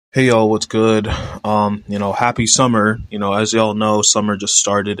Hey y'all, what's good? Happy summer. As y'all know, summer just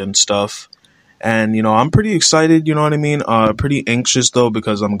started and stuff. And I'm pretty excited, you know what I mean? Pretty anxious though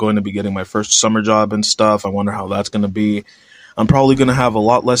because I'm going to be getting my first summer job and stuff. I wonder how that's going to be. I'm probably going to have a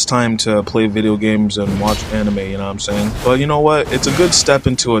lot less time to play video games and watch anime, you know what I'm saying? But you know what? It's a good step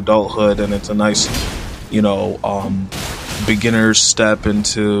into adulthood and it's a nice, you know, um beginner's step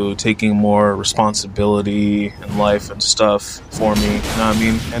into taking more responsibility in life and stuff for me, you know what I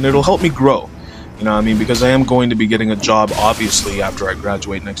mean? And it'll help me grow, you know what I mean? Because I am going to be getting a job, obviously, after I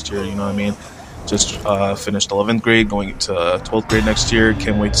graduate next year, you know what I mean? Just finished 11th grade, going into 12th grade next year.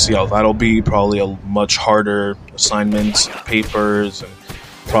 Can't wait to see how that'll be. Probably a much harder assignments, and papers, and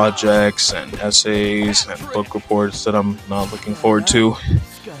projects, and essays, and book reports that I'm not looking forward to.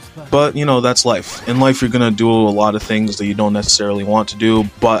 But that's life. In life, you're gonna do a lot of things that you don't necessarily want to do,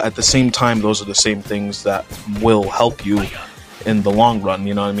 but at the same time, those are the same things that will help you in the long run,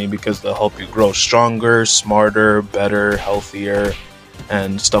 you know what I mean? Because they'll help you grow stronger, smarter, better, healthier,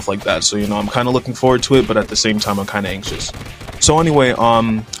 and stuff like that. So, I'm kind of looking forward to it, but at the same time, I'm kind of anxious. So, anyway,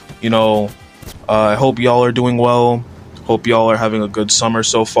 I hope y'all are doing well. Hope y'all are having a good summer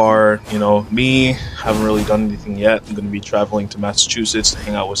so far. Me, haven't really done anything yet. I'm going to be traveling to Massachusetts to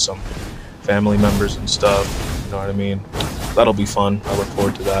hang out with some family members and stuff. You know what I mean? That'll be fun. I look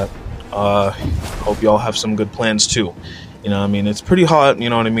forward to that. Hope y'all have some good plans too. You know what I mean? It's pretty hot, you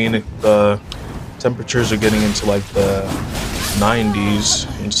know what I mean? The temperatures are getting into like the 90s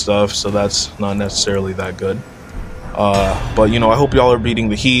and stuff, so that's not necessarily that good. But I hope y'all are beating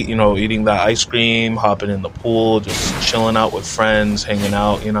the heat, eating that ice cream, hopping in the pool, just chilling out with friends, hanging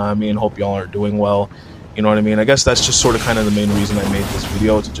out, you know what I mean? Hope y'all are doing well, you know what I mean? I guess that's just sort of kind of the main reason I made this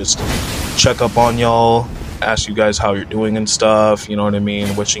video, to just check up on y'all, ask you guys how you're doing and stuff, you know what I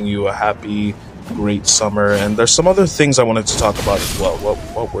mean? Wishing you a happy, great summer. And there's some other things I wanted to talk about as well.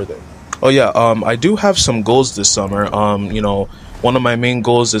 What were they? Oh yeah, I do have some goals this summer. One of my main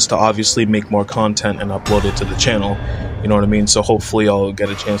goals is to obviously make more content and upload it to the channel. You know what I mean? So hopefully I'll get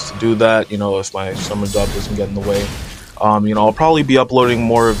a chance to do that, if my summer job doesn't get in the way. I'll probably be uploading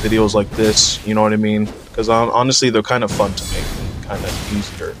more videos like this, you know what I mean? Because honestly, they're kind of fun to make and kind of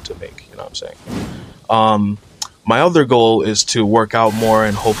easier to make, you know what I'm saying? My other goal is to work out more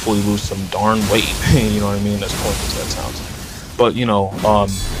and hopefully lose some darn weight, you know what I mean? As pointless as that sounds. But,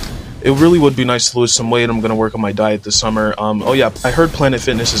 it really would be nice to lose some weight. I'm going to work on my diet this summer. Oh yeah, I heard Planet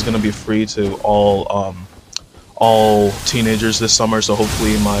Fitness is going to be free to all teenagers this summer, so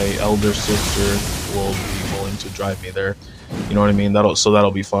hopefully my elder sister will be willing to drive me there. You know what I mean?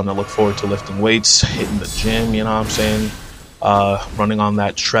 That'll be fun. I look forward to lifting weights, hitting the gym, you know what I'm saying? Running on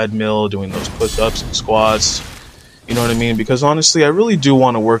that treadmill, doing those push-ups and squats. You know what I mean? Because honestly, I really do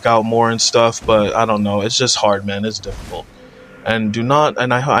want to work out more and stuff, but I don't know. It's just hard, man. It's difficult. And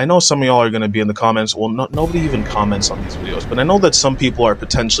I know some of y'all are going to be in the comments. Well, nobody even comments on these videos, but I know that some people are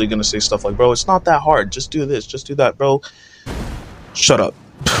potentially going to say stuff like, bro, it's not that hard. Just do this, just do that, bro. Shut up.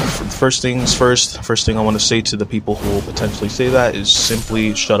 First things first, first thing I want to say to the people who will potentially say that is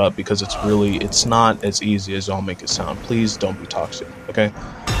simply shut up, because it's not as easy as y'all make it sound. Please don't be toxic, okay?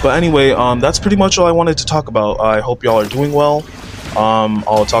 But anyway, that's pretty much all I wanted to talk about. I hope y'all are doing well.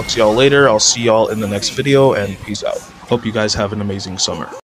 I'll talk to y'all later. I'll see y'all in the next video, and peace out. Hope you guys have an amazing summer.